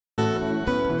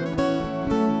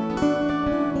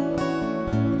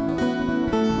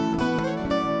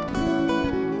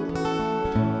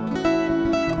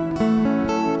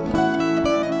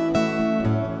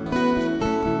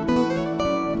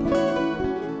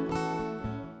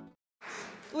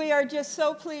We are just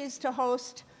so pleased to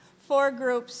host 4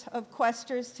 groups of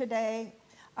questers today.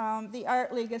 The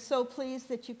Art League is so pleased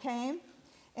that you came,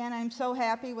 and I'm so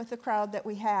happy with the crowd that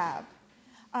we have.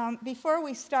 Before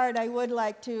we start, I would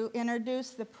like to introduce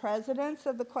the presidents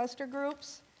of the quester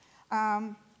groups.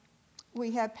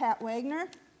 We have Pat Wagner,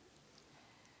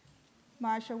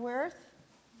 Marsha Wirth,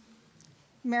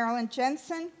 Marilyn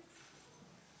Jensen,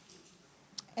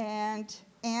 and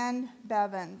Ann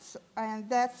Bevins. And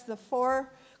that's the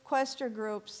 4 quester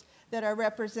groups that are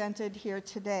represented here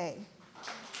today.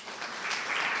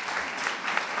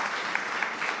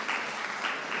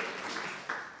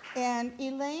 And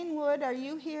Elaine Wood, are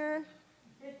you here?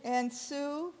 And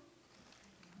Sue,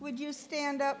 would you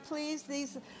stand up, please?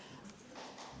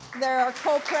 They're our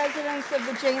co-presidents of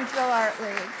the Janesville Art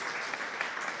League.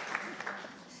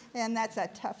 And that's a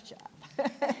tough job.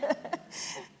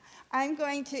 I'm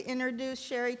going to introduce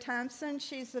Sherry Thompson.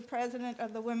 She's the president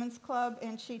of the Women's Club,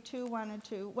 and she too wanted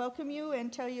to welcome you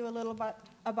and tell you a little bit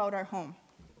about our home.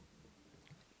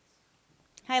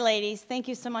 Hi, ladies. Thank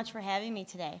you so much for having me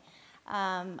today.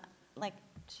 Like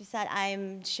she said,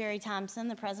 I'm Sherry Thompson,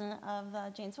 the president of the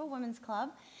Janesville Women's Club,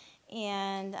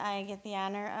 and I get the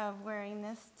honor of wearing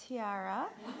this tiara.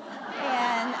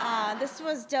 And this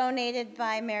was donated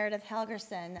by Meredith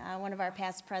Helgerson, one of our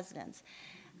past presidents.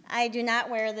 I do not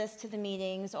wear this to the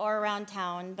meetings or around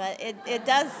town, but it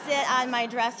does sit on my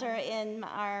dresser in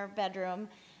our bedroom.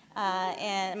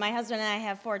 And my husband and I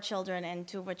have 4 children, and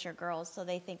 2 of which are girls, so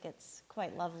they think it's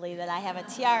quite lovely that I have a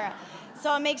tiara.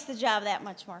 So it makes the job that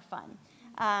much more fun.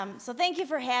 So thank you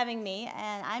for having me,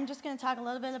 and I'm just going to talk a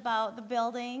little bit about the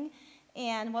building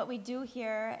and what we do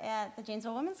here at the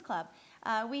Janesville Women's Club.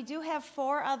 We do have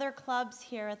 4 other clubs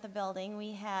here at the building.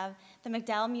 We have the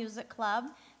McDowell Music Club,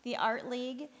 the Art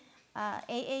League,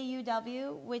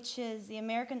 AAUW, which is the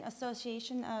American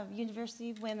Association of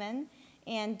University Women,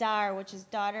 and DAR, which is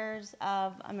Daughters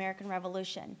of American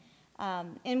Revolution.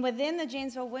 And within the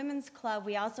Janesville Women's Club,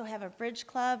 we also have a bridge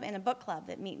club and a book club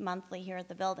that meet monthly here at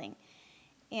the building.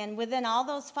 And within all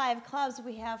those 5 clubs,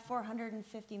 we have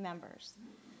 450 members.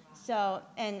 So,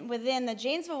 and within the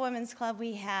Janesville Women's Club,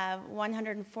 we have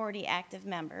 140 active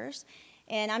members.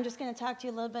 And I'm just going to talk to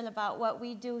you a little bit about what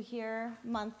we do here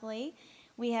monthly.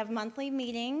 We have monthly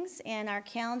meetings, and our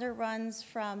calendar runs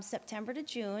from September to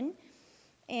June.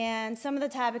 And some of the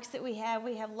topics that we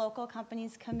have local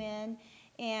companies come in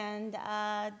and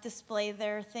display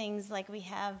their things. Like we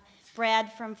have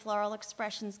Brad from Floral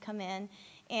Expressions come in,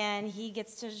 and he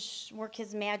gets to work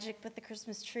his magic with the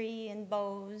Christmas tree and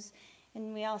bows.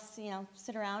 And we all,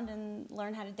 sit around and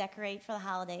learn how to decorate for the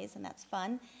holidays, and that's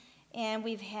fun. And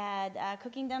we've had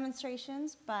cooking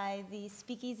demonstrations by the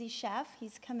Speakeasy chef.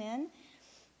 He's come in.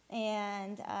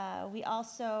 And we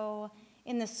also,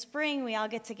 in the spring, we all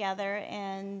get together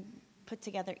and put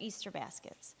together Easter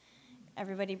baskets.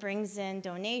 Everybody brings in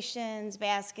donations,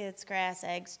 baskets, grass,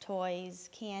 eggs, toys,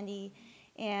 candy,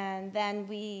 and then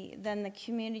the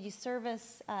community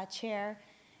service chair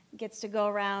gets to go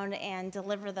around and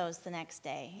deliver those the next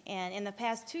day. And in the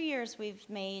past 2 years, we've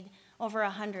made over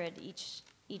 100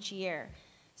 each year.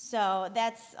 So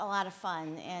that's a lot of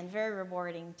fun and very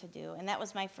rewarding to do. And that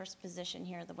was my first position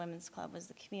here at the Women's Club, was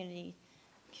the community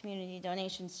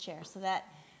donations chair. So that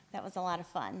was a lot of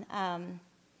fun.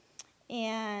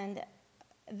 And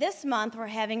this month, we're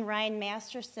having Ryan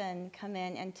Masterson come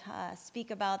in and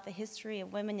speak about the history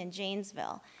of women in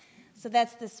Janesville. So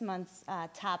that's this month's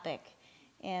topic.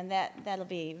 And that'll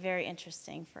be very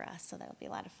interesting for us, so that'll be a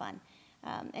lot of fun.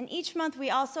 And each month, we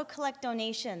also collect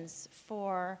donations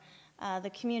for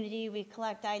the community. We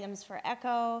collect items for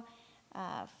ECHO,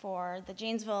 for the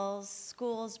Janesville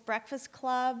Schools Breakfast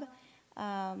Club,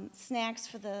 snacks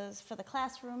for the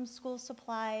classrooms, school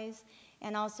supplies,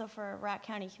 and also for Rock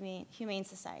County Humane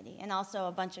Society, and also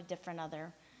a bunch of different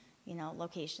other,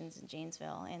 locations in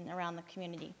Janesville and around the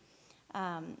community.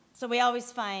 So we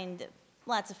always find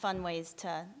lots of fun ways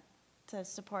to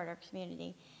support our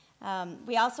community.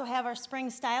 We also have our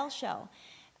Spring Style Show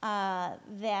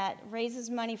that raises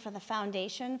money for the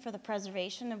Foundation for the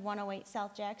Preservation of 108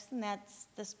 South Jackson. That's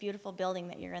this beautiful building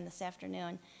that you're in this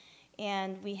afternoon.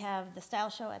 And we have the Style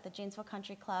Show at the Janesville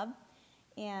Country Club.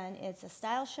 And it's a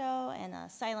style show and a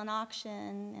silent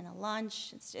auction and a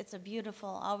lunch. It's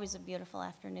always a beautiful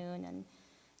afternoon, and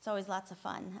it's always lots of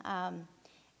fun.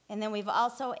 And then we've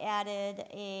also added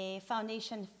a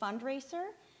foundation fundraiser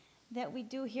that we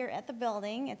do here at the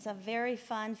building. It's a very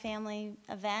fun family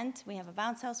event. We have a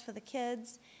bounce house for the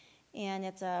kids, and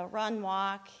it's a run,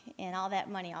 walk, and all that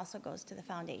money also goes to the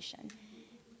foundation.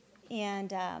 And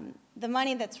the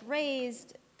money that's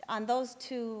raised on those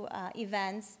 2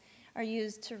 events are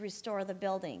used to restore the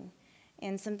building.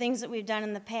 And some things that we've done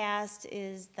in the past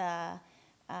is the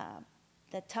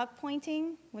tuck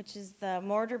pointing, which is the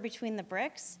mortar between the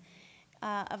bricks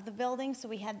of the building. So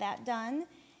we had that done.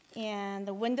 And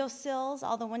the windowsills,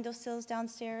 all the windowsills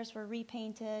downstairs were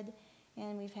repainted.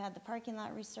 And we've had the parking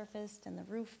lot resurfaced and the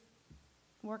roof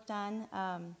worked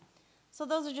on. So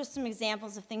those are just some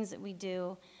examples of things that we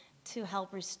do to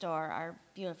help restore our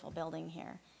beautiful building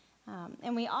here.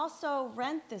 And we also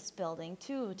rent this building,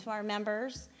 too, to our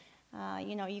members.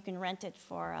 You know, you can rent it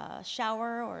for a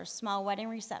shower or a small wedding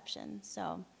reception.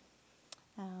 So,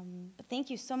 but thank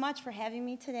you so much for having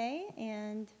me today,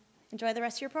 and enjoy the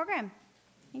rest of your program.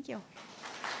 Thank you.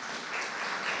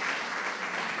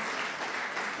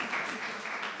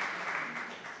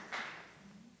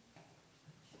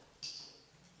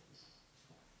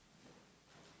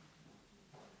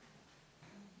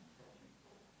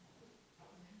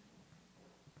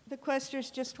 The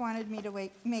Questers just wanted me to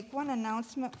make one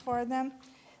announcement for them.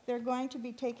 They're going to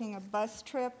be taking a bus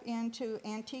trip into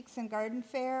Antiques and Garden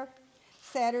Fair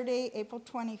Saturday, April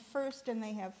 21st, and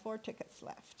they have 4 tickets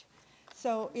left.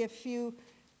 So if you,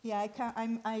 yeah,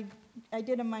 I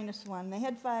did a -1. They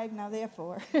had 5, now they have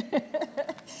 4.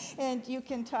 And you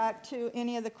can talk to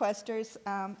any of the Questers,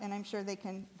 and I'm sure they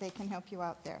can help you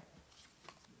out there.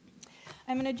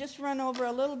 I'm going to just run over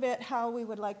a little bit how we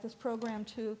would like this program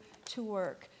to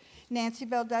work. Nancy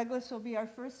Bell Douglas will be our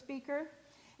first speaker,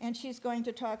 and she's going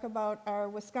to talk about our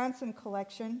Wisconsin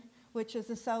collection, which is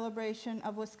a celebration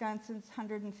of Wisconsin's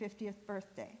 150th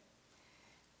birthday.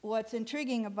 What's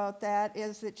intriguing about that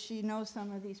is that she knows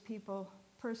some of these people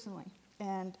personally,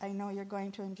 and I know you're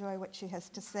going to enjoy what she has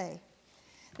to say.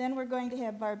 Then we're going to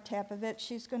have Barb Tapovich.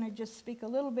 She's going to just speak a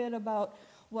little bit about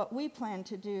what we plan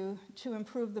to do to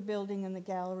improve the building and the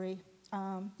gallery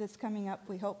that's coming up,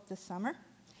 we hope, this summer.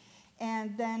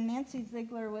 And then Nancy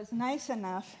Ziegler was nice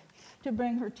enough to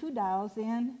bring her 2 dolls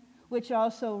in, which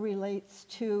also relates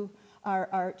to our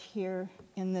art here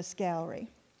in this gallery.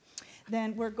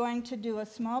 Then we're going to do a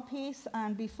small piece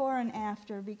on before and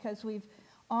after, because we've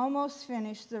almost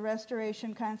finished the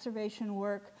restoration conservation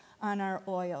work on our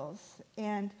oils.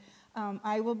 And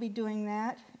I will be doing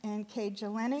that, and Kay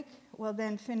Jelenic will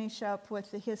then finish up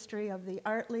with the history of the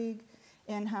Art League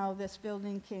and how this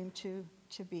building came to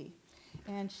be.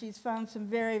 And she's found some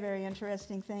very, very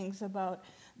interesting things about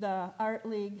the Art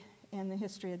League and the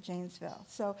history of Janesville.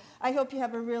 So I hope you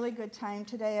have a really good time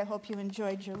today. I hope you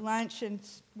enjoyed your lunch, and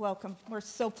welcome. We're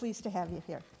so pleased to have you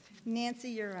here. Nancy,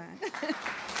 you're on.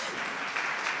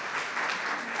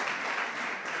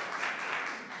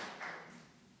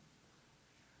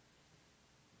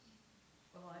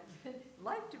 Well, I'd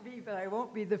like to be, but I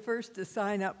won't be the first to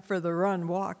sign up for the run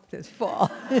walk this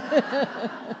fall.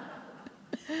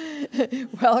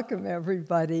 Welcome,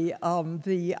 everybody.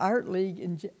 The Art League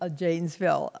in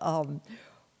Janesville,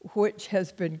 which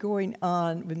has been going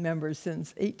on with members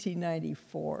since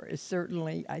 1894, is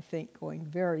certainly, I think, going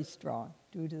very strong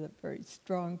due to the very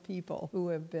strong people who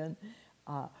have been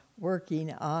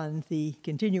working on the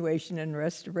continuation and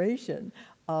restoration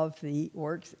of the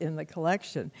works in the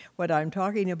collection. What I'm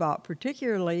talking about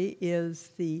particularly is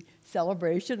the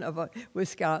celebration of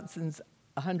Wisconsin's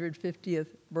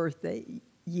 150th birthday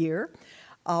year,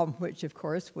 which of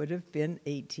course would have been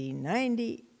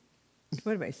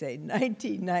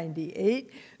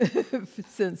 1998,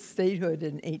 since statehood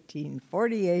in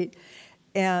 1848.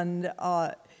 And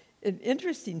an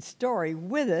interesting story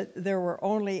with it, there were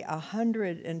only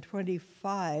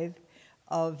 125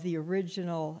 of the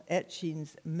original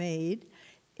etchings made,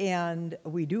 and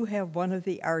we do have one of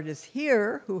the artists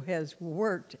here who has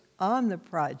worked on the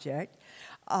project.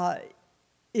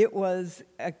 It was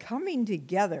a coming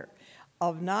together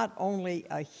of not only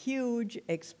a huge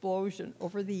explosion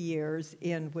over the years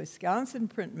in Wisconsin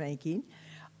printmaking,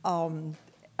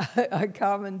 a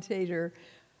commentator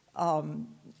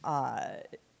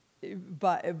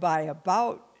by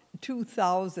about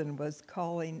 2000 was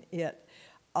calling it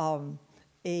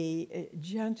a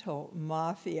gentle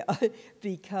mafia,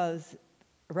 because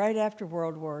right after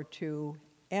World War II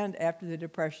and after the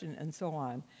Depression and so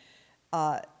on,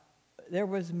 there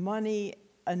was money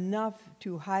enough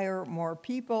to hire more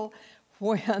people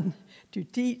to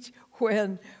teach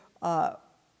when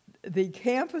the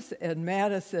campus in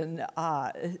Madison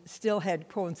still had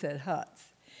cone-set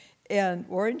huts. And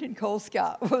Warrington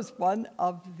Colescott was one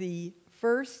of the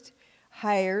first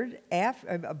hired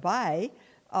by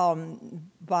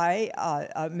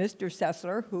Mr.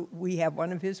 Sessler, who we have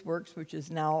one of his works which is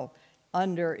now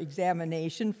under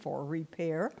examination for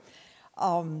repair.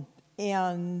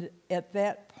 And at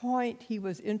that point, he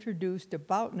was introduced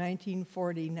about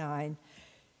 1949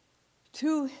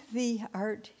 to the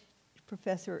art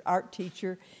professor, art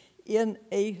teacher, in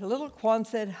a little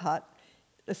Quonset hut.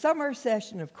 The summer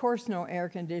session, of course, no air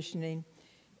conditioning,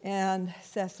 and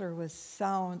Sessler was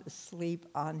sound asleep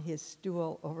on his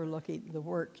stool overlooking the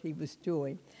work he was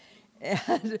doing.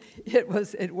 And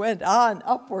it went on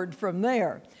upward from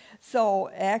there. So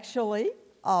actually,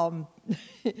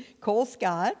 Cole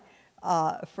Scott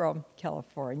from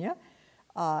California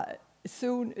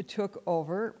soon took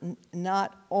over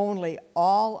not only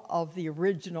all of the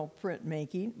original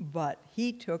printmaking, but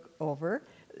he took over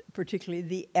particularly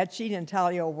the etching and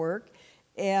intaglio work.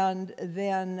 And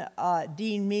then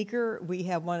Dean Meeker, we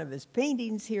have one of his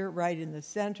paintings here right in the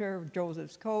center,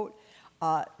 Joseph's Coat,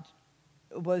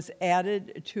 was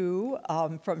added to,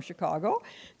 from Chicago,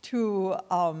 to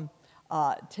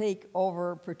take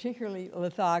over particularly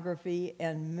lithography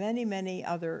and many, many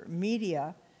other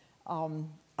media.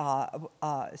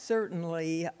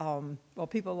 Certainly, well,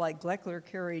 people like Gleckler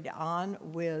carried on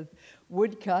with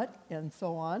woodcut and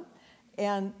so on.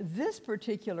 And this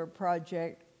particular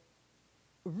project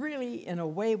really, in a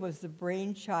way, was the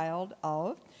brainchild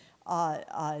of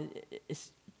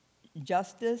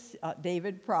Justice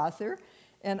David Prosser.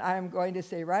 And I'm going to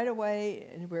say right away,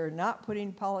 and we're not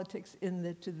putting politics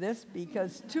into this,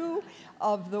 because two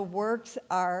of the works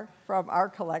from our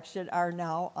collection are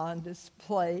now on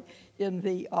display in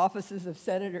the offices of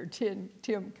Senator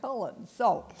Tim Cullen.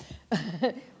 So,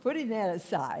 putting that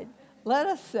aside, let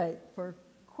us say, for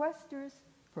questers,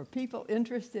 for people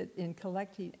interested in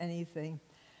collecting anything,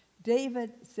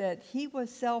 David said he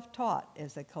was self-taught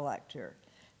as a collector,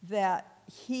 that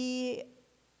he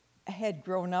had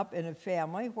grown up in a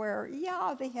family where,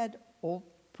 yeah, they had old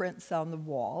prints on the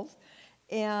walls,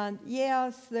 and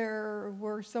yes, there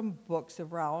were some books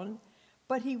around,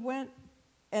 but he went,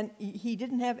 and he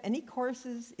didn't have any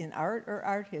courses in art or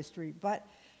art history, but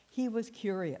he was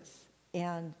curious,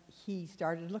 and he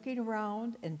started looking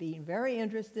around and being very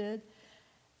interested,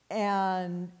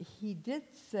 and he did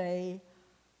say,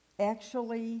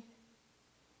 actually,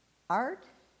 art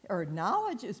or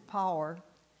knowledge is power,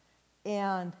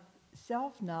 and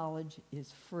self-knowledge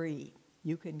is free.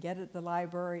 You can get it at the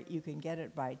library, you can get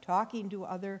it by talking to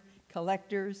other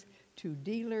collectors, to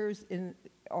dealers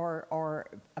or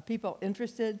people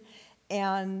interested,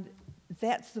 and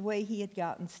that's the way he had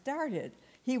gotten started.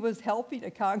 He was helping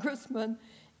a congressman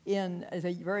as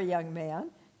a very young man.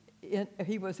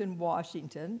 He was in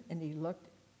Washington, and he looked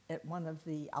at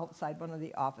outside one of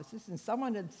the offices, and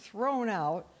someone had thrown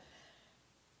out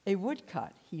a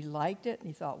woodcut. He liked it, and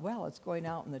he thought, well, it's going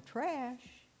out in the trash.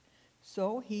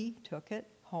 So he took it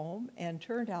home and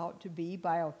turned out to be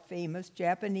by a famous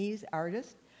Japanese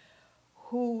artist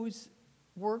whose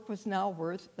work was now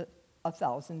worth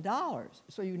 $1,000.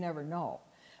 So you never know.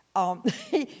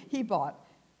 He bought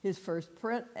his first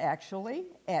print, actually,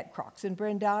 at Crocs and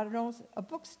Brandano's, a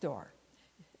bookstore.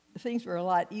 Things were a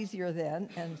lot easier then,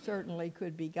 and certainly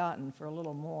could be gotten for a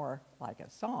little more, like a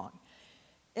song.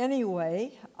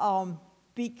 Anyway,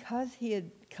 because he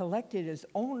had collected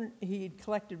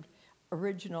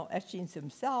original etchings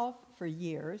himself for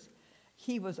years,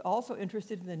 he was also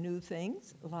interested in the new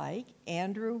things, like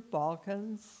Andrew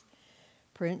Balkin's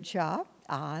print shop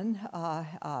on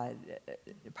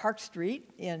Park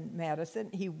Street in Madison.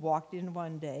 He walked in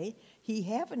one day. He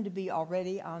happened to be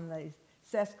already on the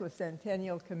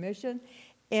Sesquicentennial Commission,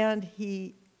 and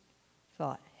he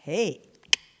thought, hey,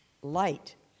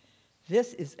 light.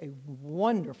 This is a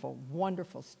wonderful,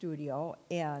 wonderful studio,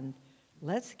 and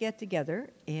let's get together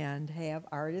and have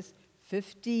artists,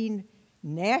 15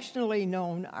 nationally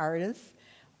known artists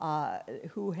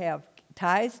who have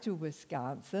ties to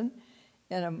Wisconsin,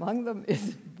 and among them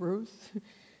is Bruce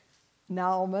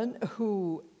Nauman,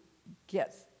 who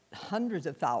gets hundreds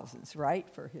of thousands, right,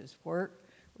 for his work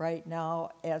right now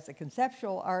as a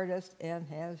conceptual artist and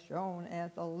has shown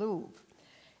at the Louvre.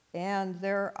 And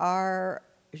there are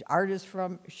artists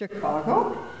from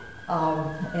Chicago,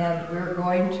 and we're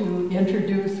going to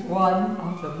introduce one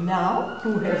of them now,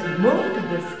 who has moved to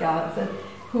Wisconsin,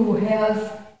 who has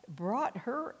brought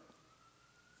her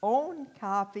own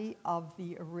copy of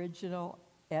the original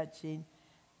etching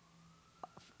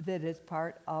that is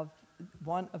part of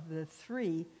one of the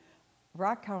 3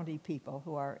 Rock County people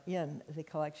who are in the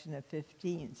collection of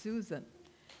 15. Susan.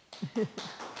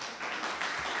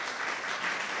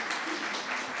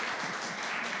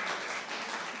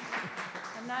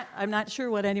 I'm not sure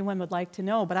what anyone would like to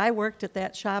know, but I worked at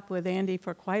that shop with Andy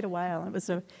for quite a while. It was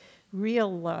a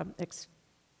real,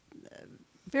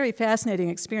 very fascinating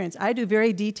experience. I do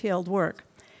very detailed work,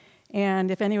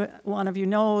 and if any one of you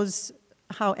knows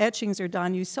how etchings are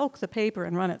done, you soak the paper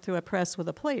and run it through a press with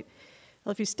a plate.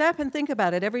 Well, if you stop and think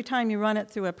about it, every time you run it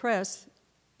through a press,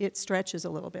 it stretches a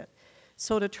little bit.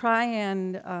 So to try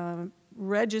and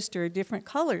register different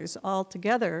colors all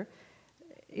together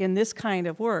in this kind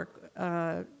of work,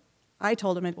 I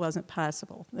told him it wasn't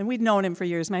possible. And we'd known him for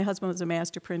years. My husband was a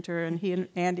master printer, and he and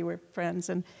Andy were friends.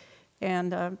 And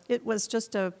it was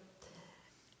just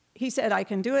he said, I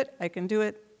can do it, I can do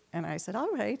it. And I said,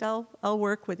 all right, I'll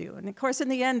work with you. And of course, in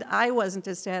the end, I wasn't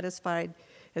as satisfied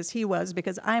as he was,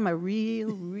 because I'm a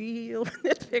real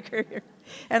nitpicker here.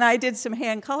 And I did some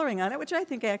hand coloring on it, which I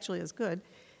think actually is good.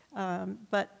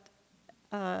 But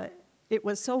it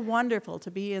was so wonderful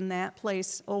to be in that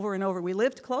place over and over. We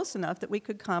lived close enough that we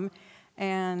could come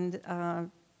and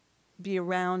be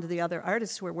around the other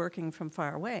artists who were working from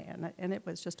far away, and it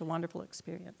was just a wonderful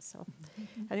experience. So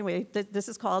anyway, this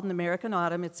is called An American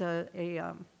Autumn. It's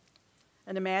an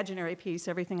imaginary piece.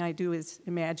 Everything I do is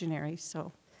imaginary.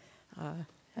 So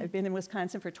I've been in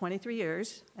Wisconsin for 23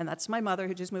 years, and that's my mother,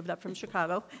 who just moved up from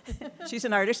Chicago. She's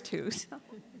an artist too. So.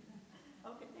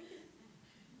 Okay,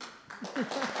 thank you.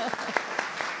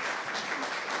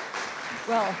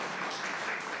 Well,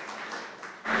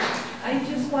 I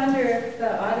just wonder if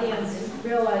the audience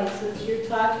realizes you're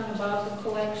talking about the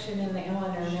collection in the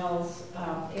Eleanor Mills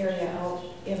area out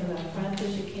in the front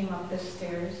as you came up the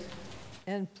stairs.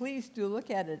 and please do look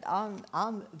at it on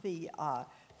the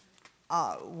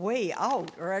way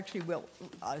out, or actually we'll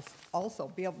also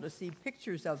be able to see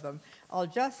pictures of them. I'll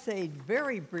just say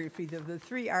very briefly that the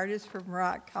three artists from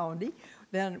Rock County.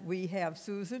 Then we have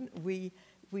Susan. We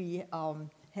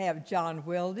have John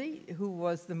Wilde, who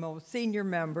was the most senior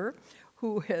member,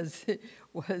 who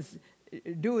was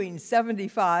doing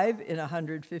 75 in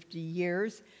 150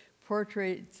 years,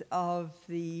 portraits of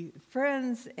the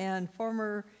friends and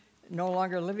former no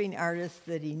longer living artists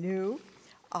that he knew.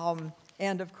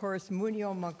 And of course,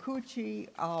 Munio Makuchi,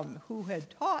 who had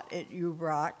taught at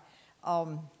UBrock.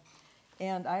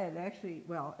 And I had actually,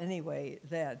 well, anyway,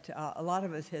 that a lot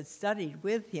of us had studied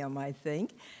with him, I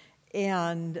think.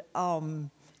 And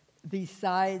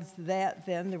besides that,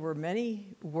 then there were many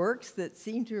works that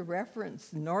seemed to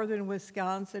reference northern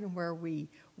Wisconsin, where we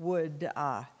would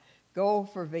go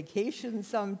for vacation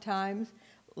sometimes.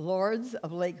 Lords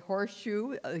of Lake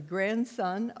Horseshoe, a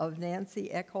grandson of Nancy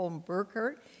Ekholm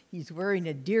Burkhardt. He's wearing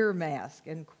a deer mask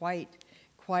and quite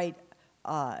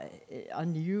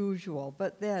unusual.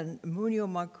 But then Munio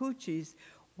Makuchi's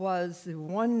was the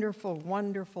wonderful,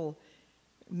 wonderful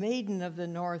maiden of the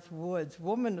North Woods,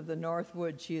 woman of the North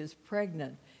Woods. She is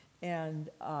pregnant, and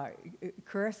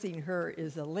caressing her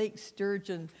is a lake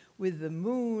sturgeon with the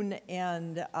moon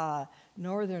and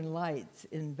northern lights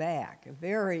in back. A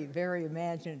very, very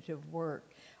imaginative work.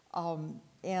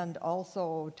 And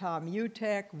also Tom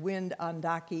Utek, Wind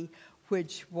Andaki,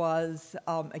 which was,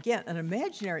 again, an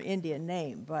imaginary Indian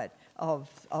name, but of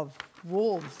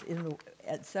wolves,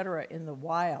 et cetera, in the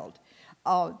wild.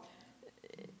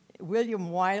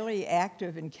 William Wiley,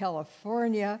 active in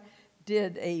California,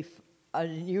 did an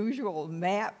unusual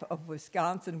map of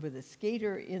Wisconsin with a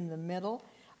skater in the middle.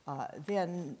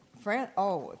 Then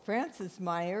Francis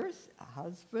Myers,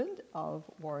 husband of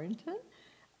Warrington.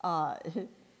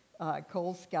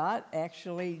 Cole Scott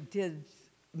actually did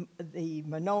the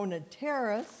Monona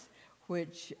Terrace,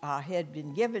 which had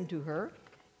been given to her.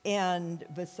 And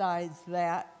besides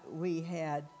that, we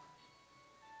had...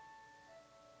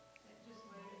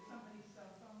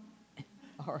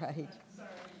 All right.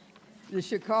 The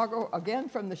Chicago, again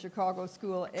from the Chicago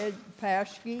School, Ed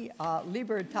Paschke.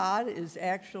 Libertad is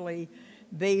actually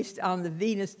based on the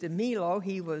Venus de Milo.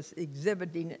 He was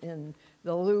exhibiting in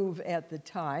the Louvre at the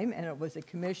time, and it was a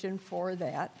commission for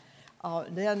that.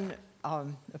 Then,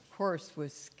 of course,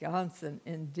 Wisconsin,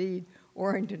 indeed,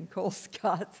 Warrington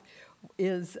Colescott's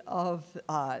is of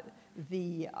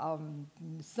the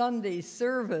Sunday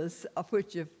service, of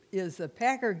which is a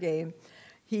Packer game.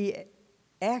 He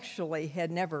actually had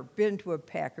never been to a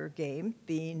Packer game,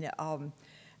 being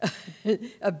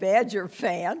a Badger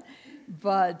fan,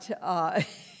 but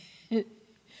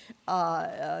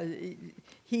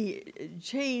he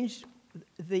changed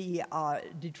the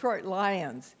Detroit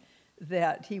Lions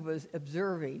that he was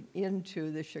observing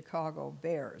into the Chicago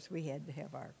Bears. We had to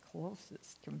have our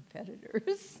closest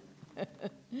competitors.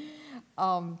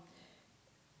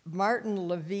 Martin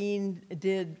Levine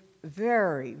did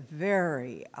very,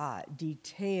 very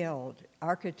detailed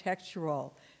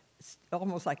architectural,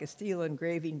 almost like a steel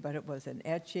engraving, but it was an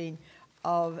etching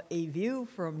of a view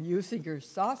from Usinger's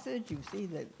Sausage. You see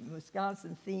the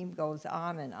Wisconsin theme goes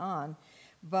on and on.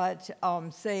 But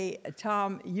say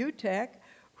Tom Utek,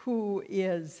 who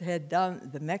had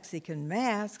done the Mexican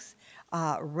masks,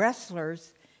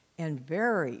 wrestlers, and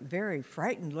very, very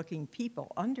frightened looking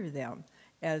people under them.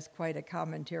 as quite a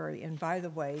commentary. And by the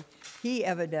way, he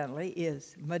evidently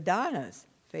is Madonna's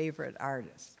favorite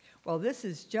artist. Well, this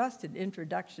is just an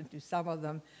introduction to some of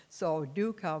them, so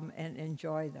do come and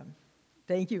enjoy them.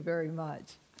 Thank you very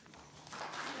much.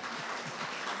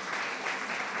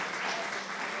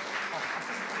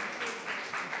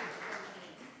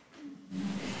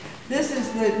 This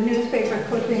is the newspaper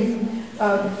clipping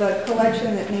of the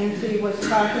collection that Nancy was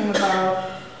talking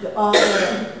about. All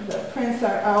the prints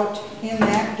are out in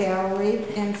that gallery,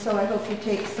 and so I hope you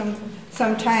take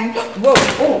some time to look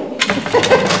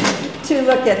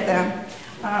at them.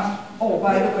 Oh,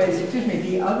 by the way, excuse me,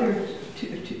 the other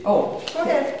two Go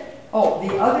ahead. Oh,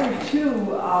 the other two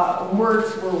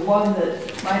works were one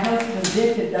that my husband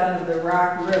Dick had done of the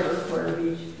Rock River, where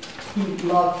he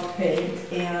loved to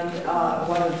paint, and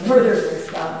one of Northern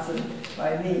Wisconsin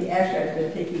by me. Actually, I've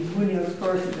been taking Munoz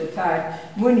course at the time.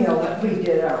 Munoz, we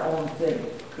did our own thing.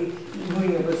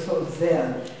 Munoz was so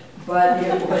zen, but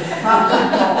it was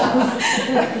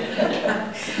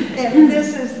And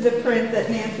this is the print that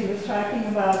Nancy was talking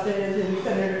about that is in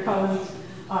Senator Cullen's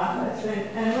office. And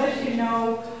unless you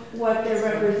know what they're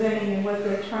representing and what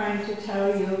they're trying to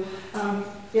tell you,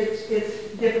 it's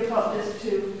difficult just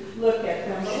to look at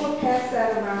them. But we'll pass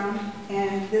that around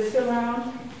and this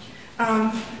around.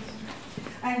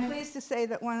 I'm pleased to say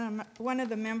that one of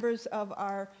the members of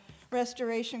our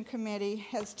restoration committee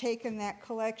has taken that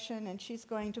collection, and she's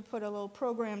going to put a little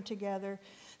program together.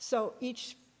 So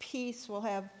each piece will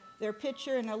have their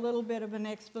picture and a little bit of an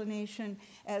explanation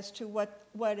as to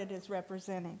what it is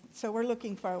representing. So we're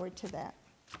looking forward to that.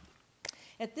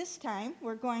 At this time,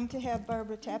 we're going to have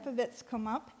Barbara Tapovitz come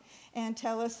up and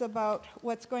tell us about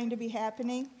what's going to be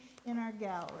happening in our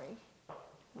gallery.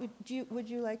 Would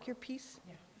you like your piece?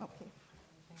 Yeah. Okay.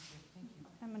 Thank you.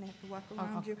 I'm going to have to walk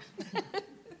around you.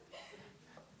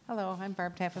 Hello, I'm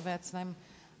Barb Tapovitz, and I'm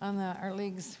on the Art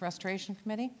League's Restoration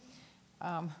Committee.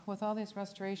 With all these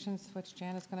restorations, which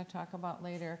Jan is going to talk about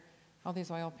later, all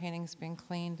these oil paintings being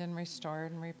cleaned and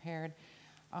restored and repaired,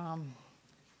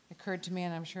 occurred to me,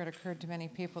 and I'm sure it occurred to many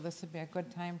people, this would be a good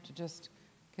time to just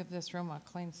give this room a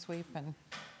clean sweep and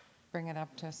bring it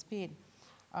up to speed.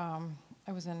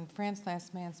 I was in France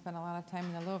last May and spent a lot of time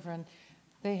in the Louvre, and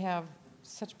they have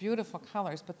such beautiful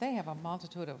colors, but they have a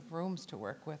multitude of rooms to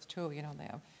work with too. You know, they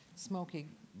have smoky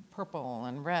purple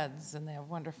and reds, and they have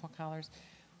wonderful colors.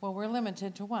 Well, we're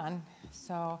limited to one,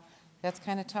 so that's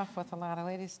kind of tough with a lot of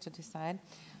ladies to decide.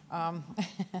 But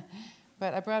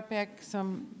I brought back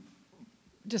some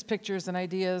just pictures and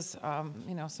ideas,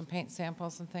 you know, some paint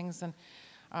samples and things, and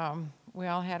we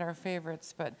all had our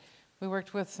favorites, but we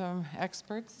worked with some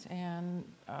experts and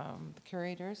the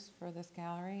curators for this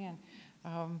gallery,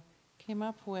 and came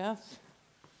up with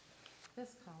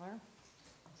this color,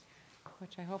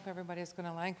 which I hope everybody's going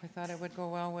to like. We thought it would go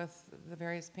well with the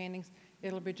various paintings.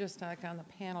 It'll be just like on the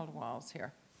paneled walls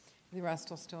here. The rest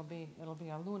will still be, it'll be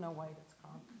a Luna white, it's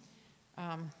called.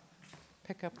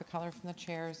 Pick up the color from the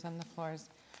chairs and the floors.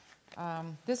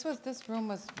 This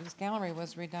gallery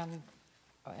was redone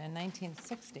in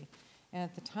 1960, and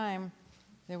at the time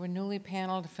there were newly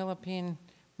paneled Philippine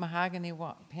mahogany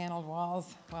paneled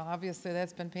walls. Well, obviously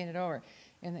that's been painted over.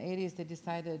 In the 80s they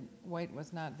decided white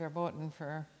was not verboten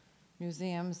for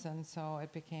museums, and so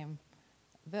it became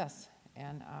this.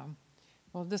 And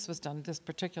well, this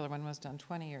particular one was done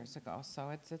 20 years ago,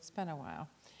 so it's been a while.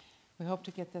 We hope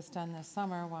to get this done this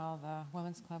summer while the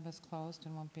Women's Club is closed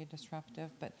and won't be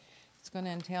disruptive, but it's going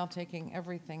to entail taking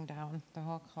everything down, the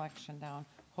whole collection down,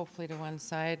 hopefully to one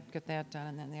side, get that done,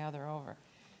 and then the other over.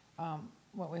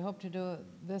 What we hope to do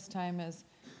this time is,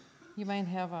 you might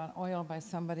have an oil by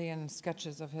somebody and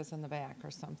sketches of his in the back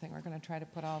or something. We're going to try to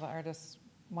put all the artists,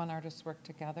 one artist's work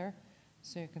together,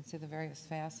 so you can see the various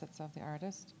facets of the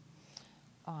artist.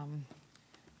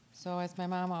 So as my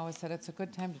mom always said, it's a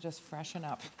good time to just freshen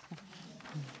up.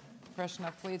 Freshen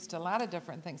up leads to a lot of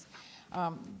different things.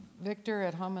 Victor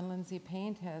at Home and Lindsay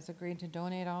Paint has agreed to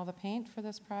donate all the paint for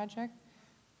this project,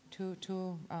 two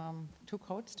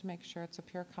coats to make sure it's a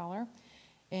pure color.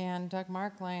 And Doug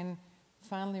Markline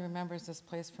fondly remembers this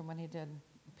place from when he did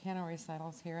piano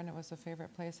recitals here, and it was a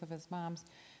favorite place of his mom's.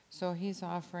 So he's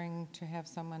offering to have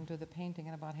someone do the painting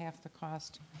at about half the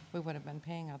cost we would have been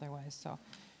paying otherwise. So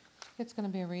it's going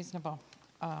to be reasonable.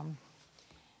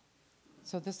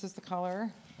 So this is the color,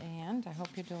 and I hope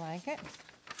you do like it.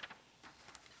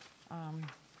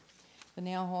 The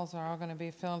nail holes are all going to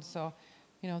be filled, so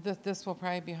you know this will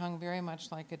probably be hung very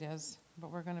much like it is,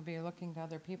 but we're going to be looking to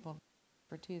other people's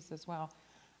expertise as well.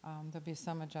 There'll be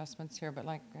some adjustments here, but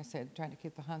like I said, trying to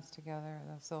keep the hunts together,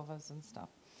 the silvas and stuff.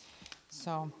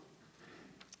 So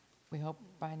we hope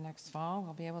by next fall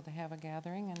we'll be able to have a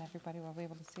gathering and everybody will be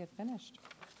able to see it finished.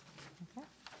 Okay,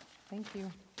 thank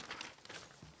you.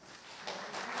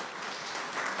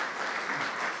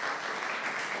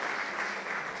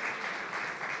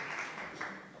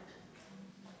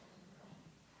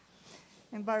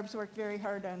 And Barb's worked very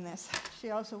hard on this.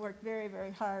 She also worked very,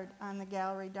 very hard on the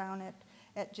gallery down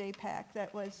at JPAC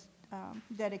that was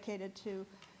dedicated to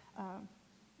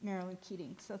Marilyn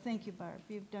Keating. So thank you, Barb.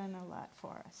 You've done a lot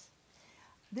for us.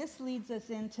 This leads us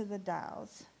into the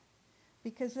dolls,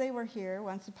 because they were here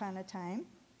once upon a time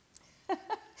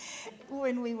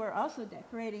when we were also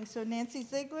decorating. So Nancy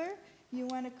Ziegler, you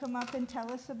want to come up and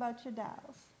tell us about your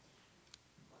dolls?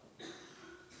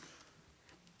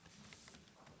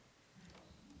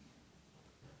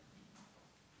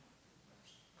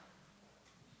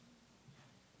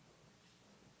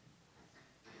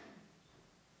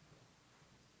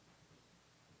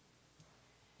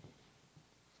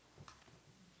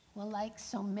 Well, like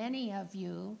so many of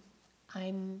you,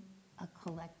 I'm a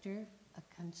collector, a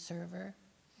conserver,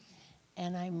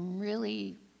 and I'm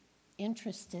really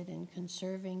interested in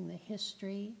conserving the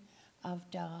history of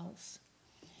dolls.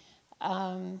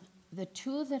 The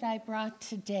two that I brought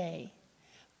today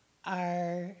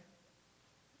are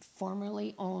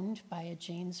formerly owned by a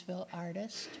Janesville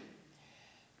artist.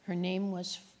 Her name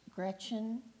was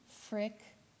Gretchen Frick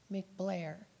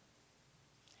McBlair.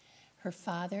 Her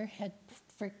father had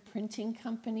Frick Printing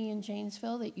Company in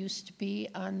Janesville that used to be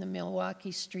on the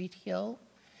Milwaukee Street Hill.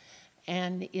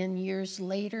 And in years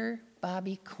later,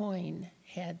 Bobby Coyne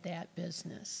had that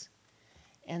business.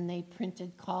 And they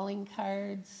printed calling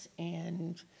cards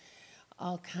and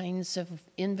all kinds of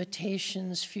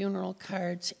invitations, funeral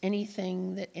cards,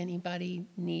 anything that anybody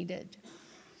needed.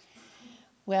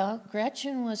 Well,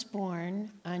 Gretchen was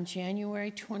born on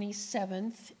January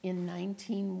 27th in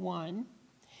 1901.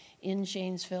 In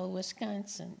Janesville,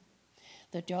 Wisconsin,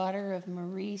 the daughter of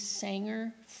Marie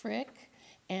Sanger Frick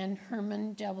and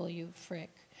Herman W.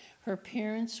 Frick. Her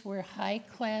parents were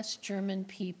high-class German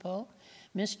people.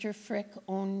 Mr. Frick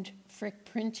owned Frick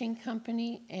Printing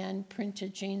Company and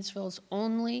printed Janesville's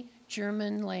only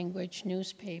German-language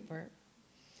newspaper.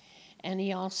 And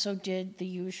he also did the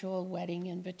usual wedding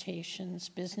invitations,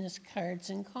 business cards,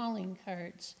 and calling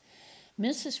cards.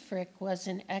 Mrs. Frick was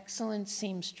an excellent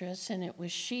seamstress, and it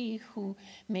was she who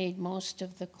made most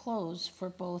of the clothes for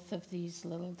both of these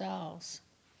little dolls.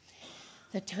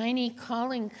 The tiny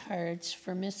calling cards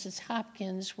for Mrs.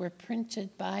 Hopkins were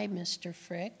printed by Mr.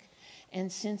 Frick,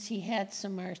 and since he had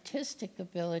some artistic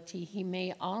ability, he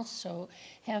may also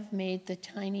have made the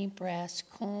tiny brass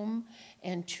comb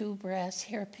and 2 brass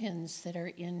hairpins that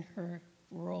are in her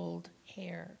rolled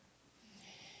hair.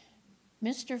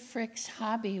 Mr. Frick's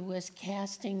hobby was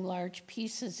casting large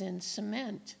pieces in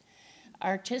cement,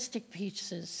 artistic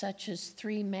pieces such as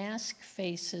 3 mask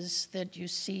faces that you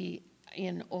see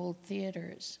in old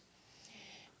theaters.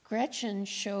 Gretchen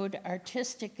showed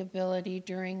artistic ability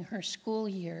during her school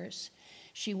years.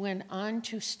 She went on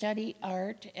to study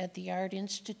art at the Art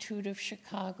Institute of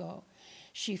Chicago.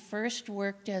 She first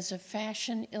worked as a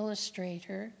fashion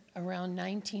illustrator around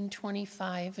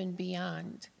 1925 and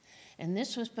beyond. And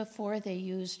this was before they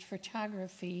used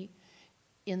photography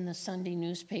in the Sunday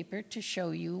newspaper to show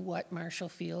you what Marshall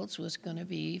Fields was going to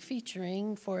be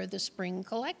featuring for the spring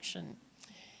collection.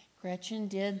 Gretchen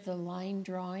did the line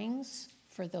drawings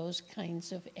for those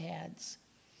kinds of ads.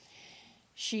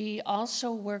 She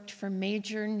also worked for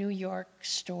major New York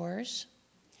stores.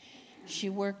 She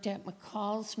worked at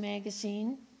McCall's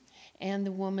Magazine and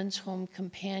the Woman's Home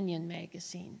Companion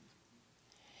magazine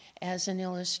as an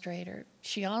illustrator.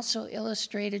 She also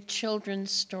illustrated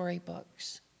children's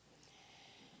storybooks.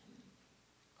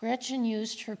 Gretchen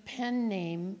used her pen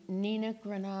name, Nina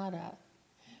Granada,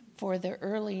 for the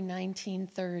early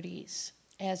 1930s.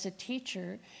 As a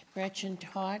teacher, Gretchen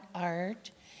taught art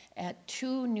at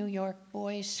 2 New York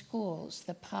boys' schools,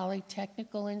 the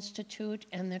Polytechnical Institute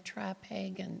and the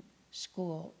Tropphagen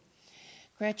School.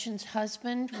 Gretchen's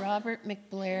husband, Robert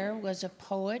McBlair, was a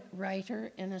poet,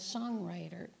 writer, and a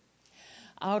songwriter.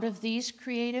 Out of these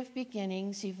creative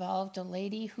beginnings evolved a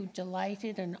lady who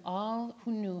delighted in all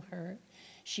who knew her.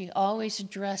 She always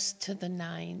dressed to the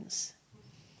nines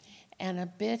and a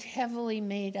bit heavily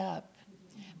made up,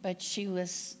 but she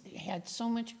had so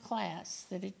much class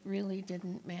that it really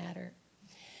didn't matter.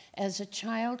 As a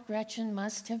child, Gretchen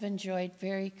must have enjoyed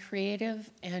very creative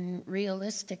and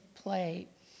realistic play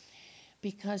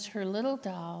because her little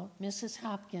doll, Mrs.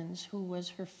 Hopkins, who was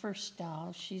her first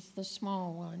doll, she's the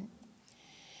small one,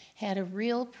 had a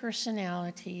real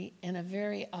personality and a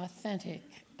very authentic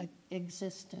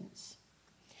existence.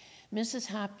 Mrs.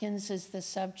 Hopkins is the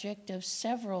subject of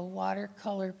several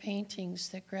watercolor paintings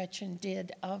that Gretchen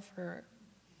did of her.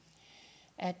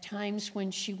 At times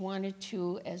when she wanted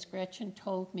to, as Gretchen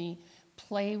told me,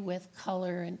 play with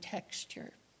color and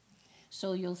texture.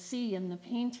 So you'll see in the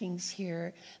paintings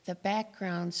here, the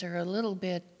backgrounds are a little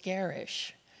bit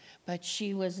garish, but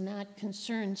she was not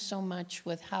concerned so much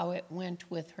with how it went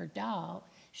with her doll.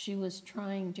 She was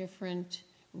trying different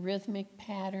rhythmic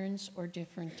patterns or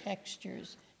different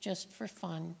textures just for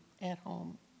fun at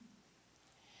home.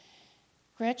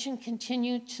 Gretchen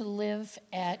continued to live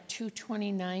at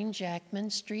 229 Jackman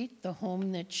Street, the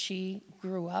home that she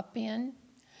grew up in,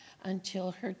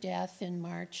 until her death in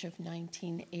March of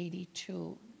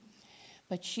 1982.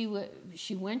 But she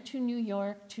went to New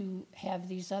York to have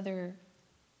these other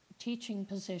teaching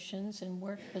positions and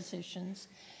work positions,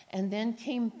 and then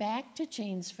came back to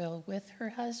Janesville with her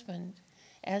husband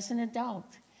as an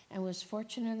adult, and was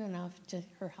fortunate enough to,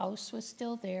 her house was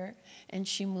still there, and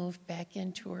she moved back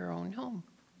into her own home.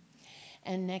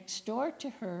 And next door to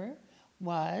her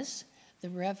was the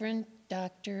Reverend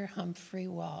Dr. Humphrey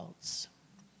Walls.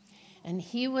 And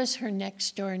he was her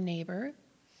next door neighbor,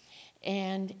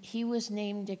 and he was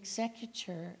named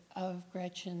executor of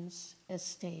Gretchen's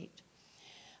estate.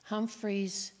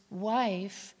 Humphrey's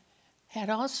wife had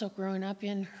also grown up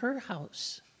in her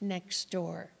house next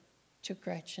door to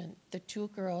Gretchen. The two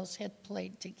girls had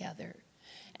played together,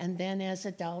 and then as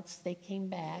adults they came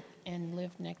back and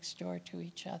lived next door to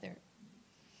each other.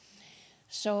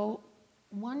 So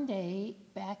one day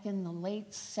back in the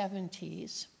late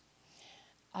 70s,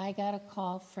 I got a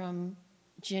call from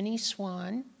Ginny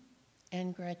Swan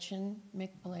and Gretchen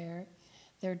McBlair.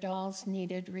 Their dolls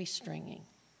needed restringing.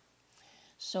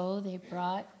 So they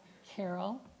brought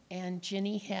Carol, and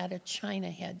Ginny had a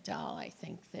China head doll, I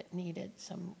think, that needed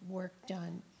some work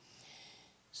done.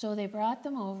 So they brought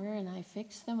them over, and I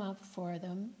fixed them up for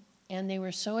them, and they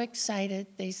were so excited,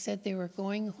 they said they were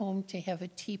going home to have a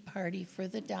tea party for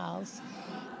the dolls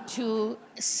to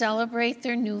celebrate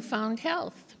their newfound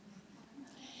health.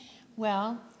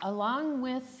 Well, along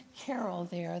with Carol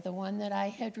there, the one that I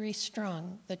had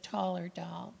restrung, the taller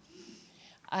doll,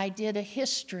 I did a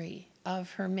history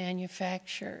of her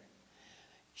manufacture.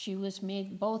 She was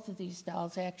made, both of these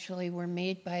dolls actually were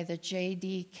made by the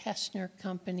J.D. Kessner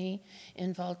Company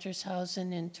in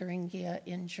Waltershausen in Thuringia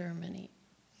in Germany.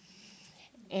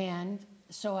 And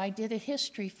so I did a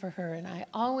history for her, and I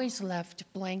always left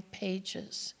blank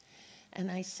pages.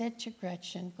 And I said to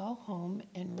Gretchen, go home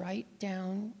and write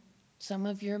down some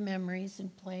of your memories in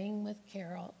playing with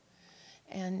Carol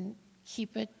and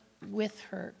keep it with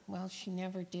her. Well, she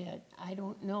never did. I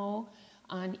don't know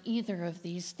on either of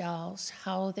these dolls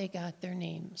how they got their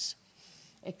names,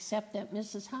 except that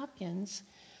Mrs. Hopkins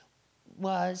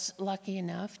was lucky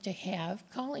enough to have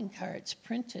calling cards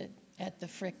printed at the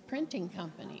Frick Printing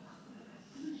Company.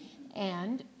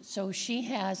 And so she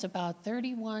has about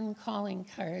 31 calling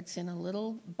cards in a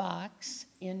little box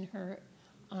in her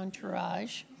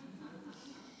entourage,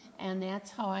 and that's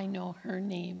how I know her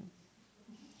name.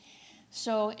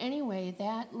 So anyway,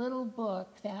 that little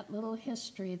book, that little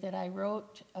history that I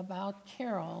wrote about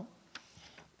Carol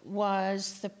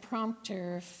was the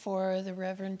prompter for the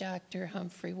Reverend Dr.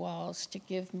 Humphrey Walls to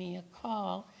give me a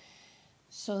call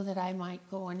so that I might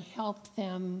go and help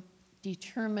them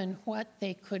determine what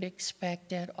they could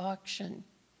expect at auction.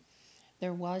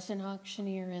 There was an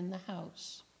auctioneer in the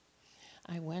house.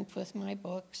 I went with my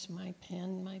books, my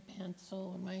pen, my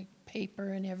pencil, my paper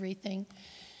and everything,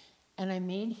 and I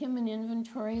made him an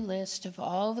inventory list of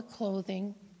all the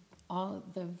clothing, all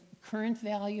the current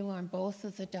value on both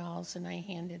of the dolls, and I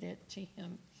handed it to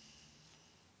him.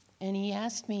 And he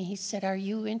asked me, he said, are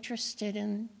you interested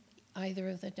in either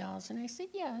of the dolls? And I said,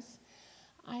 yes,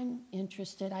 I'm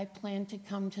interested. I plan to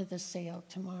come to the sale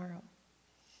tomorrow.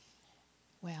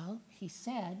 Well, he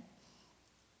said,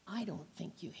 I don't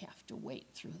think you have to wait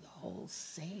through the whole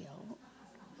sale.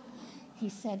 He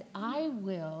said, I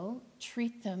will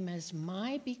treat them as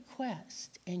my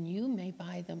bequest, and you may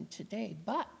buy them today,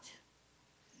 but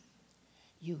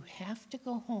you have to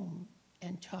go home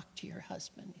and talk to your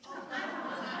husband.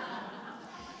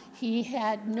 He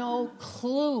had no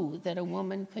clue that a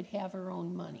woman could have her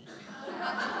own money.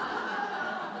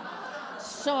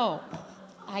 So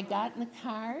I got in the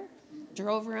car,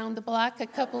 drove around the block a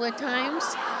couple of times,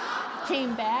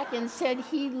 came back and said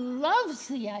he loves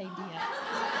the idea.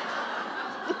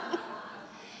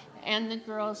 And the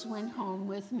girls went home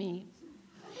with me.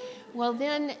 Well,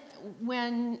 then,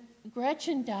 when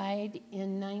Gretchen died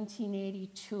in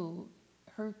 1982,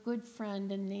 her good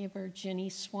friend and neighbor, Ginny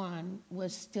Swan,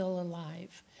 was still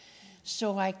alive.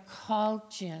 So I called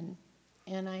Jen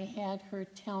and I had her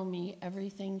tell me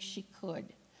everything she could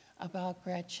about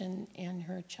Gretchen and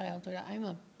her childhood. I'm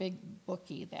a big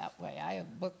bookie that way. I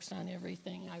have books on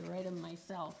everything. I write them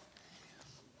myself.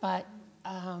 But,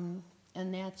 and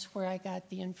that's where I got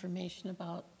the information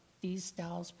about these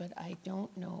dolls, but I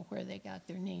don't know where they got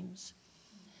their names.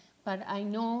 But I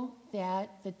know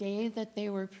that the day that they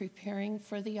were preparing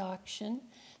for the auction,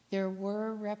 there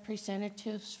were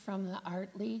representatives from the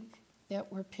Art League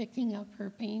that were picking up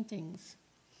her paintings.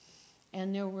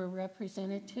 And there were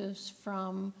representatives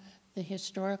from the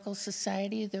Historical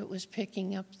Society that was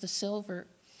picking up the silver.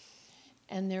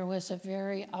 And there was a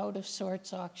very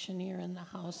out-of-sorts auctioneer in the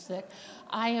house that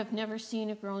I have never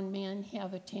seen a grown man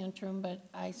have a tantrum, but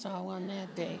I saw one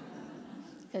that day,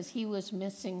 because he was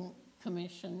missing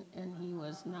commission and he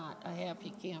was not a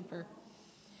happy camper.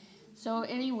 So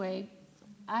anyway,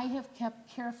 I have kept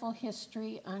careful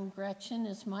history on Gretchen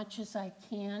as much as I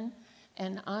can,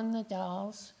 and on the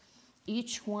dolls.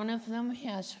 Each one of them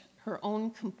has her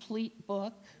own complete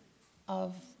book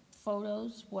of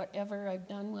photos, whatever I've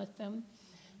done with them.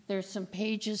 There's some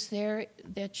pages there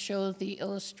that show the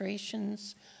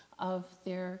illustrations of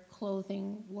their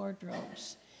clothing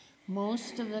wardrobes.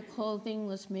 Most of the clothing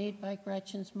was made by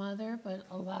Gretchen's mother, but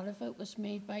a lot of it was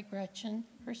made by Gretchen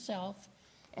herself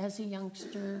as a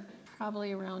youngster,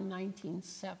 probably around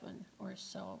 1907 or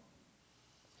so.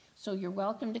 So you're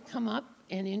welcome to come up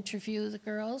and interview the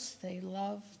girls. They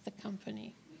love the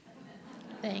company.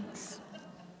 Thanks.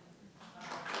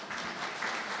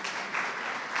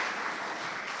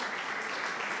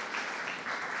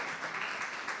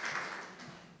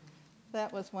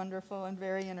 That was wonderful and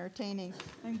very entertaining.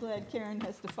 I'm glad Karen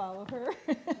has to follow her.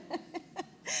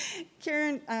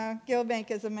 Karen Gilbank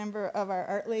is a member of our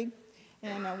Art League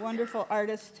and a wonderful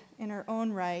artist in her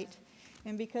own right.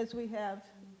 And because we have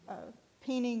a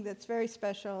painting that's very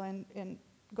special and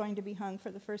going to be hung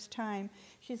for the first time,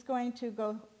 she's going to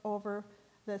go over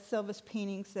the Silvis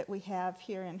paintings that we have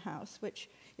here in-house, which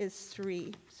is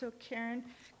 3. So Karen,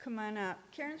 come on up.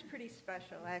 Karen's pretty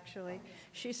special, actually.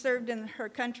 She served in her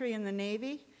country in the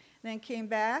Navy, then came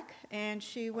back, and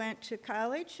she went to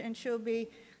college, and she'll be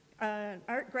an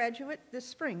art graduate this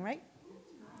spring, right?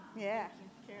 Yeah.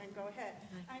 Karen, go ahead.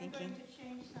 I'm going to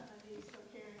change some of these so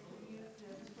Karen can use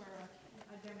this for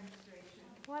a demonstration.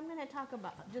 Well, I'm going to talk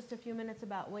about just a few minutes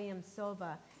about William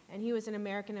Silva, and he was an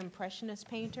American Impressionist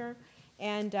painter,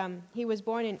 and he was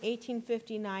born in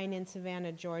 1859 in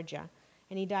Savannah, Georgia,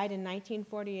 and he died in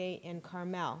 1948 in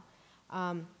Carmel.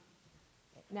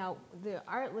 Now, the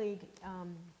Art League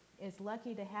is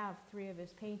lucky to have 3 of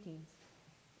his paintings,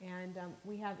 and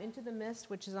we have Into the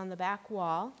Mist, which is on the back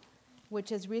wall, which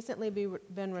has recently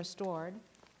been restored,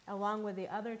 along with the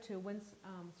other 2,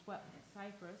 Windswept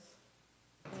Cypress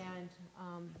and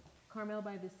Carmel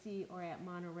by the Sea or at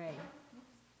Monterey.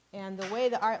 And the way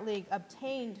the Art League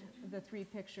obtained the 3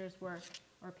 pictures or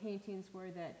paintings were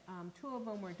that 2 of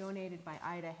them were donated by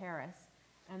Ida Harris,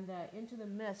 and the Into the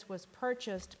Mist was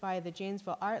purchased by the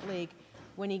Janesville Art League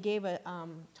when he gave a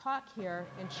talk here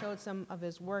and showed some of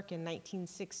his work in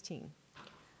 1916.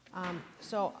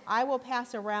 So I will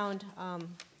pass around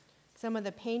some of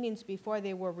the paintings before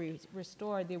they were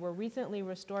restored. They were recently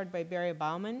restored by Barry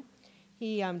Bauman.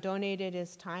 He donated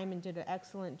his time and did an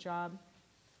excellent job.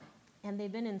 And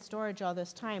they've been in storage all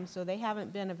this time, so they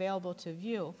haven't been available to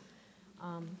view.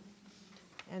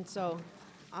 And so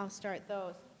I'll start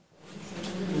those.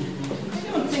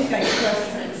 I don't think I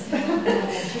trust this.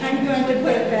 I'm going to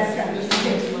put it back on the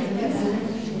table.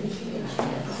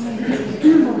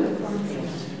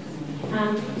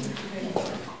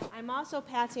 I'm also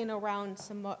passing around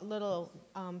some little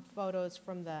photos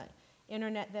from the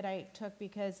internet that I took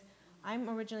because I'm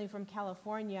originally from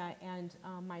California, and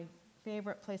my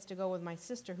favorite place to go with my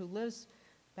sister, who lives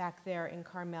back there in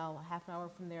Carmel, a half hour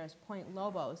from there, is Point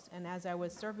Lobos. And as I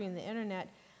was surfing the internet,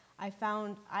 I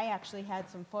found I actually had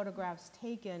some photographs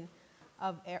taken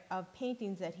of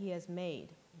paintings that he has made.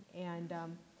 And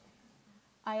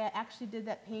I actually did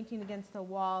that painting against the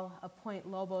wall of Point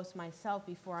Lobos myself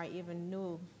before I even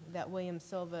knew that William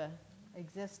Silva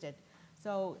existed.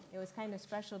 So it was kind of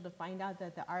special to find out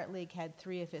that the Art League had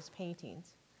 3 of his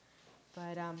paintings.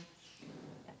 But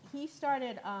he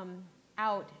started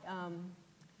out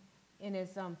in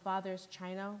his father's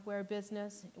China ware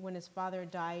business. When his father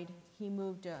died, he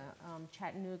moved to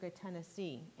Chattanooga,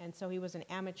 Tennessee. And so he was an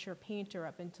amateur painter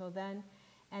up until then.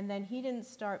 And then he didn't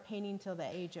start painting till the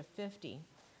age of 50.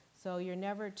 So you're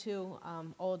never too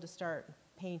old to start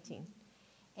painting.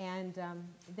 And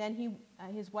then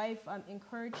his wife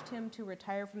encouraged him to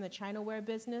retire from the China ware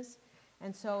business.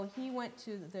 And so he went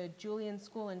to the Julian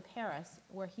School in Paris,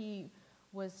 where he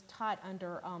was taught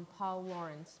under Paul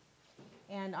Lawrence.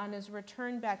 And on his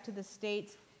return back to the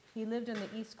States, he lived in the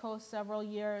East Coast several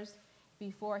years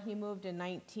before he moved in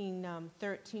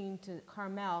 1913 to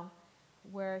Carmel,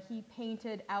 where he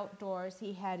painted outdoors.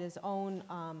 He had his own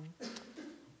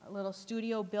little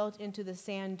studio built into the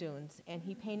sand dunes, and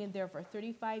he painted there for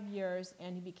 35 years,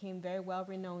 and he became very well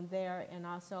renowned there, and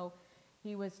also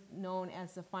he was known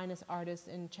as the finest artist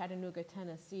in Chattanooga,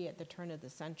 Tennessee at the turn of the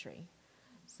century.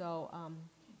 So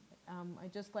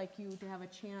I'd just like you to have a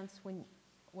chance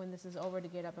when this is over to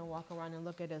get up and walk around and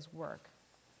look at his work.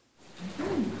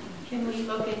 Can we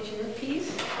look at your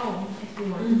piece? Oh, if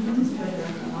you want. Just put it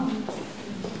on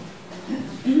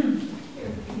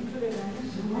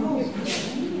the wall.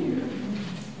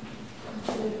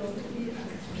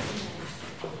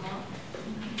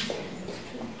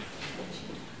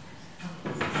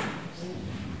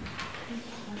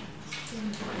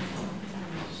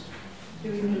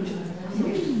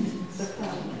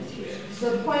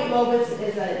 The Point Lobos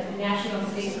is a national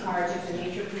state park. It's a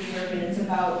nature preserve, and it's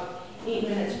about 8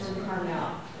 minutes from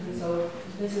Carmel. And so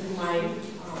this is my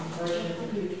version of the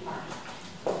huge park.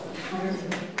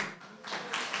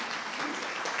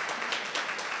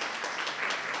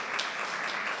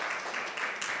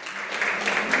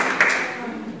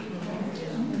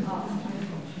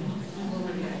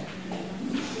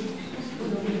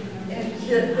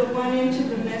 And the one into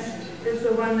the mist is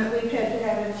the one that we've had to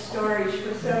have in storage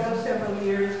for several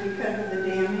years because of the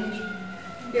damage.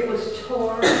 It was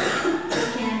torn,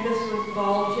 the canvas was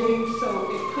bulging, so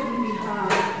it couldn't be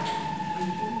hung.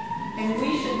 And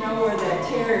we should know where that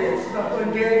tear is, but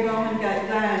when Barry Bowman got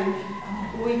done,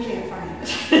 we can't find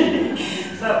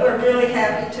it. But we're really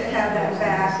happy to have that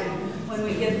back, and when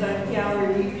we get the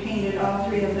gallery repainted, all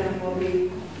three of them will be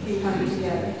hung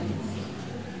together.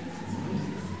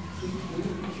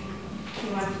 He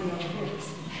wants me over here.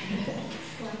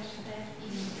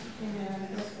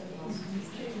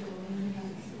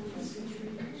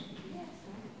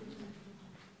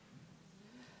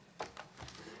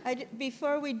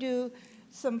 Before we do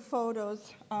some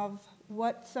photos of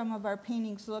what some of our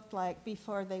paintings looked like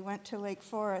before they went to Lake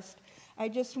Forest, I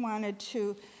just wanted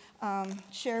to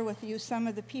share with you some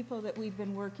of the people that we've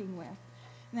been working with.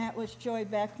 And that was Joy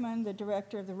Beckman, the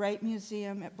director of the Wright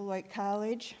Museum at Beloit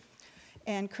College,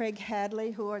 and Craig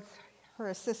Hadley, who was her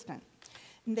assistant.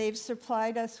 And they've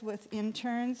supplied us with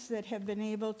interns that have been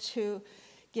able to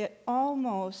get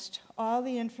almost all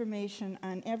the information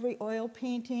on every oil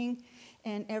painting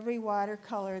and every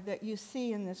watercolor that you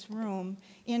see in this room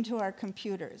into our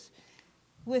computers.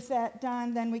 With that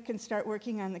done, then we can start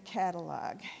working on the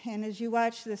catalog. And as you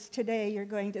watch this today, you're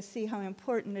going to see how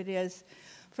important it is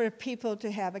for people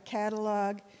to have a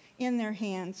catalog in their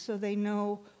hands so they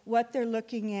know what they're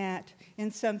looking at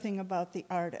and something about the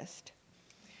artist.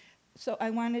 So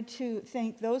I wanted to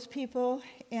thank those people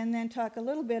and then talk a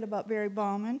little bit about Barry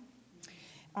Bowman.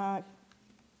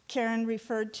 Karen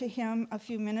referred to him a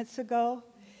few minutes ago,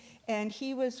 and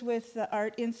he was with the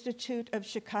Art Institute of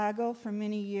Chicago for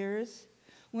many years.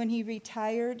 When he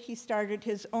retired, he started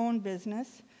his own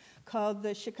business called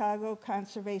the Chicago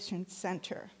Conservation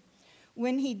Center.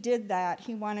 When he did that,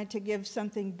 he wanted to give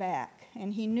something back,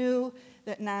 and he knew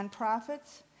that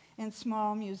nonprofits and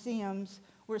small museums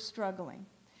were struggling.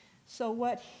 So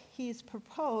what he's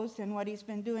proposed and what he's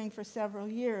been doing for several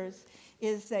years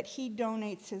is that he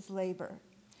donates his labor.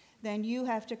 Then you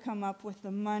have to come up with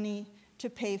the money to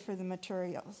pay for the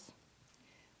materials.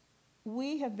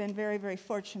 We have been very, very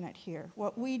fortunate here.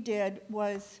 What we did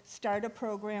was start a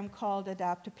program called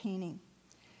Adopt a Painting.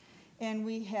 And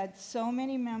we had so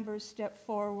many members step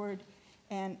forward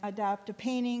and adopt a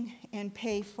painting and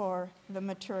pay for the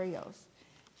materials.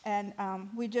 And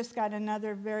we just got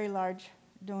another very large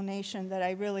donation that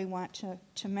I really want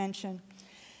to mention.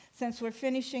 Since we're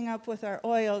finishing up with our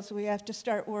oils, we have to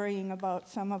start worrying about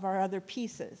some of our other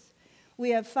pieces. We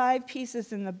have 5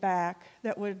 pieces in the back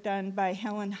that were done by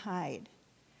Helen Hyde,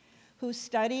 who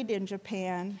studied in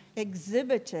Japan,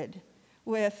 exhibited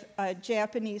with a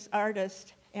Japanese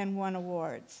artist, and won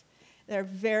awards. They're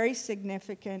very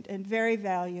significant and very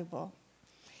valuable.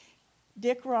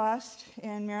 Dick Rost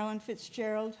and Marilyn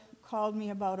Fitzgerald called me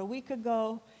about a week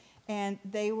ago, and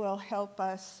they will help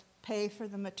us pay for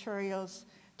the materials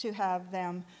to have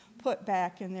them put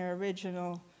back in their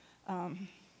original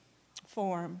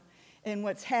form. And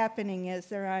what's happening is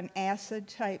they're on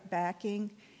acid-type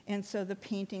backing, and so the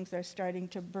paintings are starting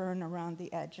to burn around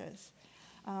the edges.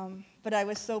 But I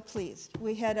was so pleased.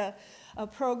 We had a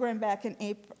program back in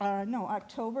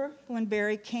October when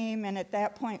Barry came, and at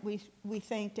that point we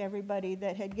thanked everybody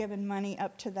that had given money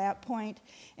up to that point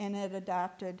and had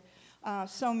adopted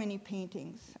so many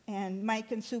paintings. And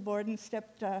Mike and Sue Borden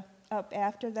stepped up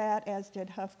after that, as did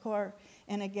Huffcore,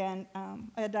 and again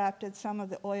adopted some of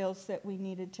the oils that we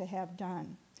needed to have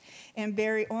done. And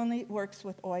Barry only works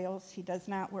with oils. He does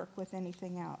not work with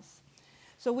anything else.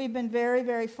 So we've been very,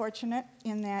 very fortunate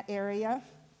in that area.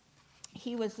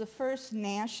 He was the first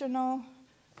national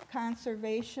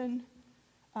conservation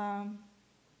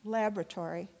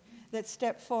laboratory that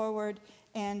stepped forward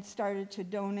and started to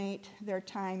donate their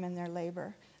time and their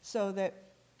labor so that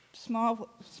small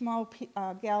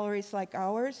galleries like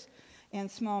ours and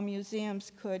small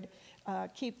museums could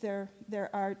keep their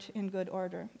art in good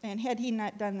order. And had he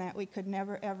not done that, we could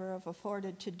never, ever have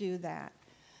afforded to do that.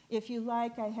 If you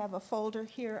like, I have a folder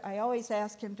here. I always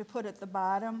ask him to put at the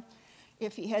bottom,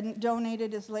 if he hadn't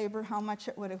donated his labor, how much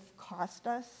it would have cost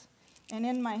us. And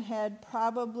in my head,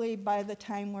 probably by the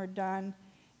time we're done,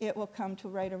 it will come to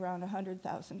right around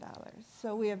 $100,000.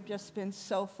 So we have just been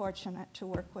so fortunate to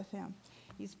work with him.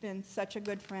 He's been such a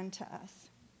good friend to us.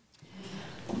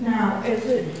 Now,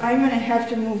 I'm going to have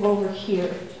to move over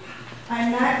here.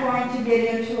 I'm not going to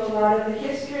get into a lot of the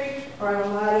history or a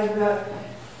lot of the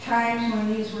times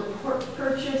when these were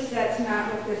purchased. That's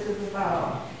not what this is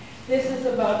about. This is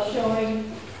about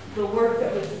showing the work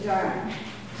that was done.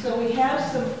 So we have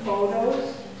some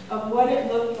photos of what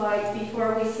it looked like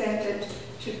before we sent it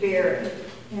to Barry.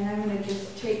 And I'm going to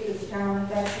just take this down.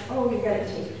 Oh, you got to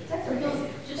take it. That's okay.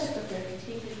 Just okay.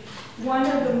 Take it. One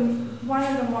of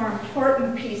the more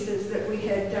important pieces that we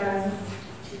had done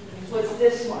was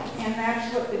this one, and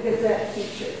that's what the Gazette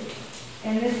featured.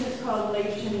 And this is called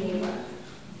Lake Geneva.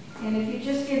 And if you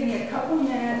just give me a couple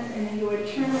minutes and you would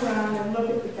turn around and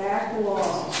look at the back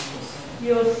wall,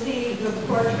 you'll see the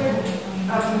portrait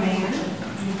of a man.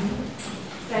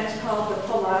 That's called The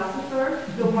Philosopher.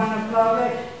 The one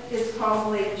above it is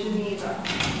called Lake Geneva.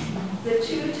 The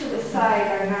two to the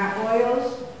side are not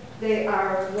oils, they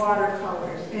are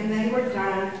watercolors, and they were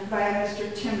done by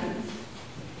Mr. Timmons.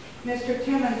 Mr.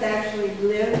 Timmons actually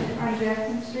lived on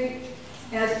Jackson Street,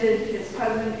 as did his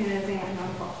cousin and his aunt and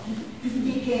uncle.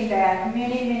 He came back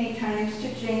many, many times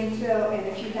to Janesville, and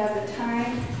if you have the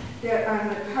time, there on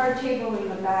the card table in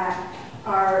the back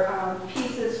are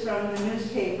pieces from the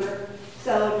newspaper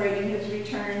celebrating his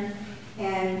return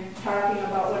and talking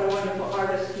about what a wonderful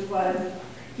artist he was.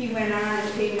 He went on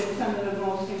and painted some of the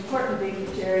most important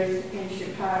dignitaries in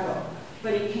Chicago,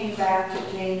 but he came back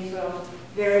to Janesville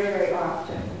very, very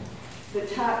often. The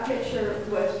top picture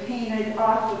was painted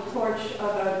off the porch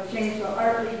of a Janesville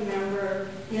Art League member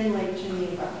in Lake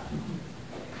Geneva.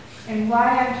 And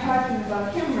why I'm talking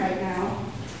about him right now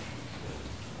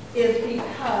is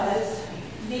because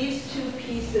these two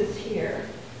pieces here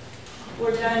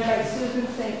were done by Susan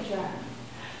St. John.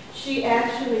 She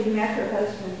actually met her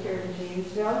husband here in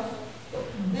Janesville.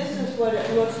 This is what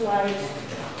it looked like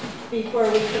before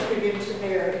we took it into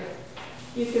Barry.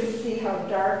 You can see how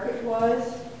dark it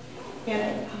was.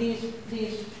 And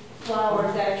these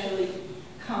flowers actually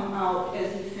come out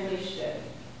as he finished it.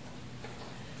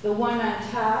 The one on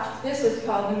top, this is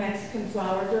called the Mexican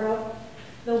Flower Girl.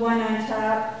 The one on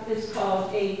top is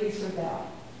called A. Grisabel.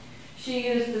 She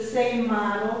used the same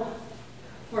model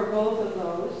for both of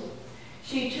those.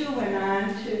 She too went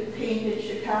on to paint in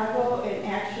Chicago, and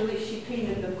actually she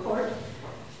painted the court,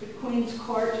 the Queen's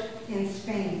Court in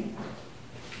Spain.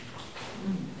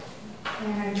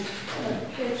 And I just put a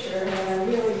picture, and I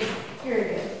really, here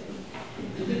it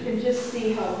is. You can just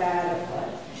see how bad it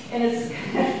was. And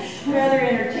it's rather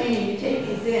entertaining. You take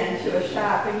these in to a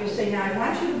shop and you say, now I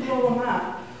want you to blow them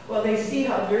up. Well, they see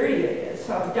how dirty it is,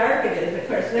 how dark it is. Of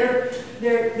course,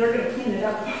 they're going to clean it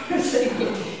up. So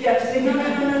you have to say, no,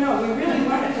 we really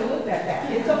want it to look that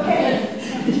bad. It's okay.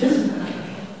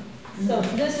 So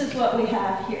this is what we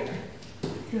have here.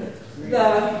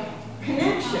 The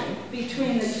connection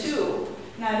between the two,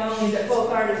 not only that both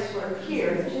artists were here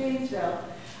in Janesville,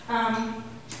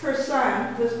 her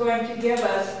son was going to give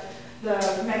us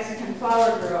the Mexican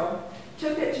Flower Girl,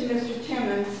 took it to Mr.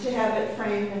 Timmons to have it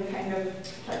framed and kind of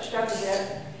touched up a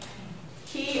bit.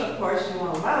 He, of course, knew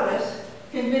all about us,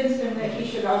 convinced him that he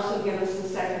should also give us the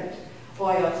second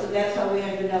oil, so that's how we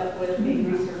ended up with the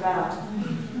Grisabel.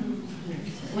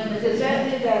 When the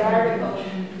Gazette did that article,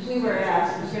 we were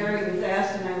asked, Barry was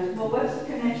asked, and I was, well, what's the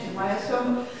connection? Why is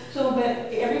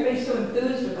but everybody's so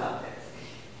enthused about this.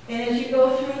 And as you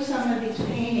go through some of these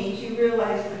paintings, you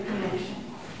realize the connection.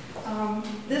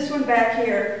 This one back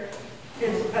here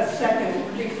is a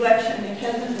second reflection. It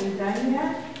hasn't been done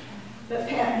yet, but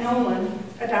Pat Nolan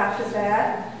adopted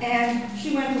that, and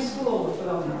she went to school with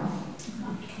Will now.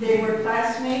 They were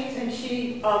classmates, and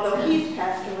she, although he's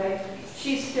passed away,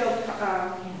 she still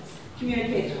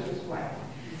communicates with his wife.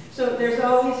 So there's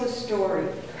always a story.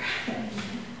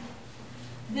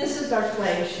 This is our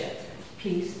flagship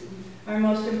piece, our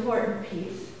most important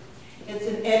piece. It's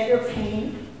an Edgar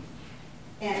Payne,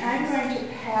 and I'm going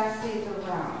to pass these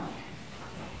around.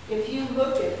 If you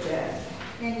look at this,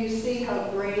 and you see how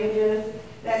great it is,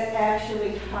 that's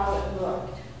actually how it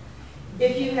looked.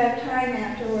 If you have time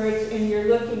afterwards and you're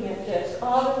looking at this,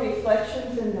 all the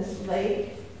reflections in this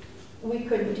lake, we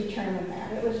couldn't determine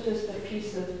that. It was just a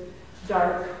piece of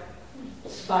dark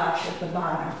spots at the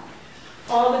bottom.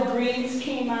 All the greens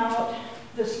came out,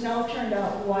 the snow turned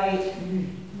out white.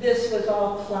 This was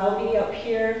all cloudy up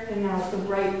here, and now it's a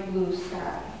bright blue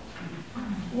sky.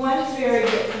 Once Barry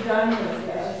gets done with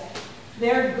this,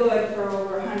 they're good for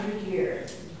over 100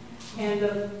 years. And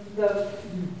the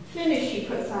finish he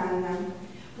puts on them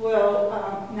will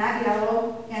not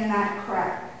yellow and not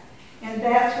crack. And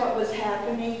that's what was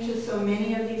happening to so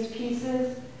many of these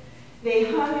pieces. They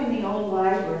hung in the old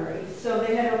library, so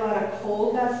they had a lot of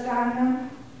coal dust on them,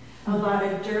 a lot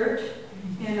of dirt,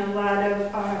 and a lot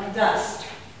of dust.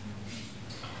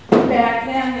 Back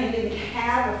then, they didn't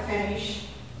have a finish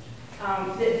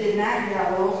that did not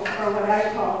yellow, or what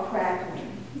I call crackling.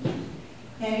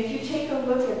 And if you take a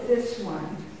look at this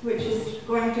one, which is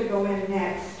going to go in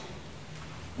next,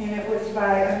 and it was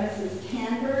by Mrs.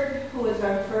 Tanberg, who was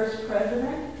our first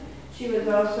president. She was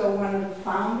also one of the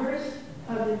founders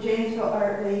of the Janesville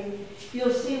Art League.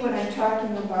 You'll see what I'm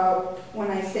talking about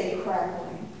when I say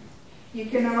crackling. You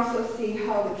can also see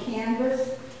how the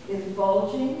canvas is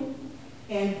bulging,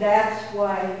 and that's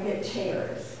why it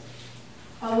tears.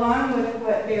 Along with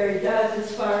what Barry does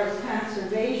as far as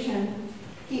conservation,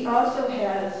 he also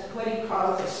has what he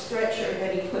calls a stretcher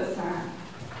that he puts on.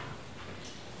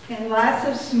 And lots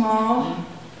of small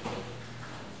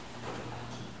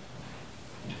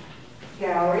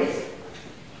galleries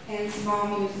and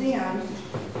small museums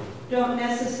don't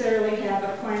necessarily have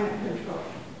a climate control.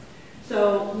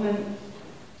 So when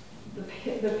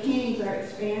the paintings are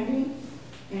expanding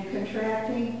and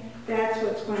contracting, that's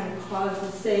what's going to cause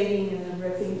the sagging and the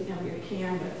ripping of your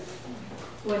canvas.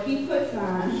 What he puts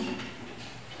on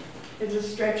is a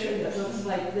stretcher that looks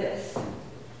like this.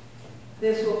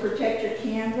 This will protect your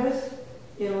canvas.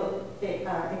 It'll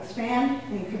expand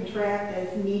and contract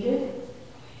as needed.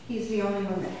 He's the only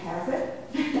one that has it.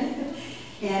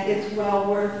 And it's well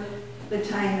worth the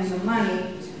time and the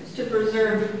money to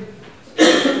preserve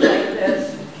pieces like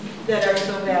this that are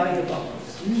so valuable.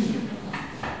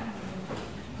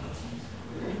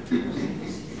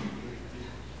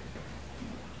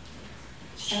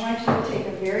 I want you to take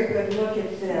a very good look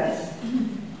at this,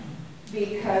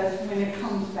 because when it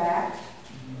comes back,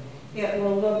 it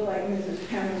will look like Mrs.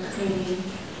 Pember's painting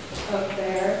up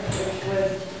there, which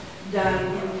was done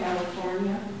in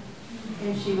California,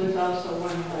 and she was also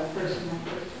one of our first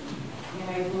members. And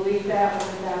I believe that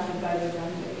was adopted by the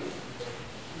Dunleavy.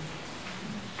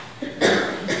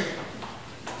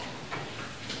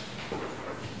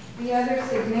 The other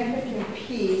significant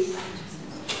piece,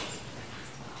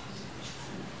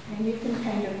 and you can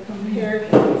kind of compare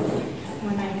these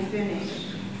when I'm finished.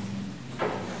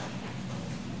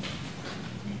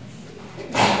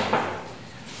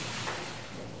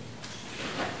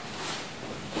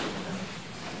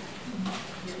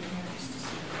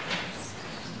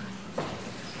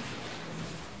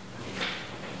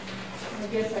 I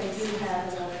guess I do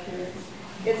have it up here.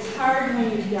 It's hard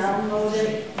when you download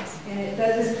it, and it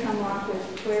doesn't come off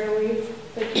as clearly,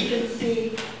 but you can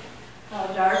see how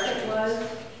dark it was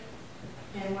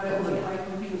and what it looked like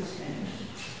when he was finished.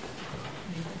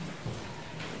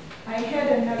 I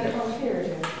had another, oh, here it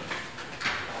is.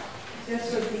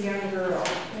 This was the young girl,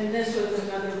 and this was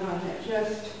another one that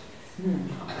just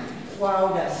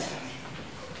wowed us.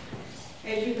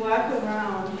 As you walk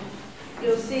around,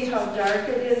 you'll see how dark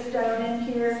it is down in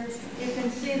here. You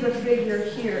can see the figure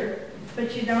here,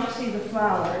 but you don't see the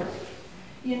flowers.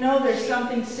 You know there's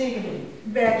something sitting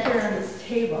back here on this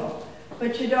table,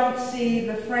 but you don't see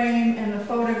the frame and the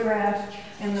photograph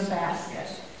and the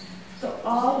basket. So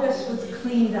all this was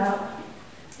cleaned up,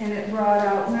 and it brought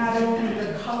out not only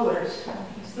the colors.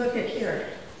 Look at here.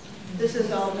 This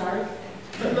is all dark,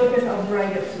 but look at how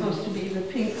bright it's supposed to be, the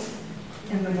pinks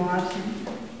and the mauves.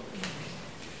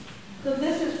 So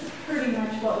this is pretty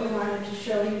much what we wanted to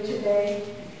show you today.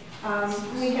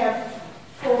 We have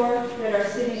 4 that are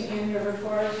sitting in River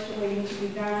Forest waiting to be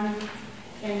done,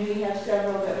 and we have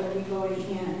several that will be going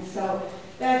in. So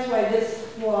that's why this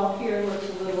wall here looks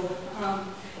a little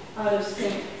out of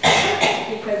sync.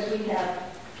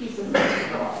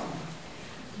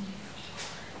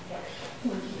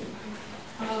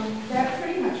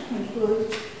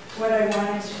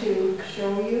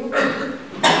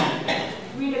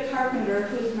 Carpenter,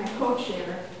 who's my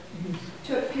co-chair,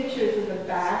 took pictures of the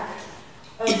back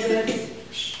of this,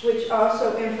 which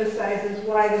also emphasizes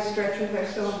why the stretchers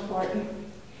are so important.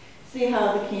 See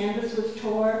how the canvas was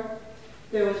tore?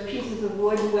 There was pieces of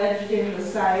wood wedged in the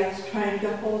sides trying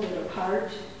to hold it apart.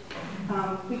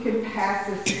 We could pass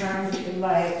this around if you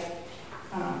like.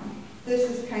 This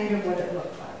is kind of what it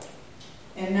looked like.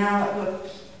 And now it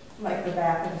looks like the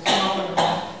back of the smaller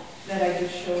one that I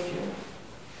just showed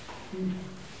you.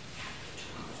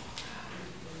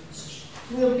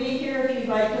 We'll be here if you'd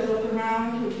like to look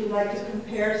around, if you'd like to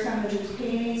compare some of these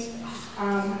paintings.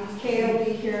 Kay will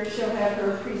be here. She'll have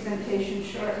her presentation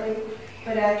shortly.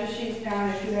 But after she's done,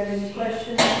 if you have any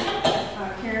questions,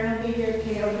 Karen will be here,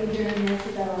 Kay will be here, and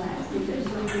Nancy Bell will ask you. So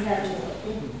we'll be happy to help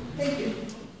you. Thank you.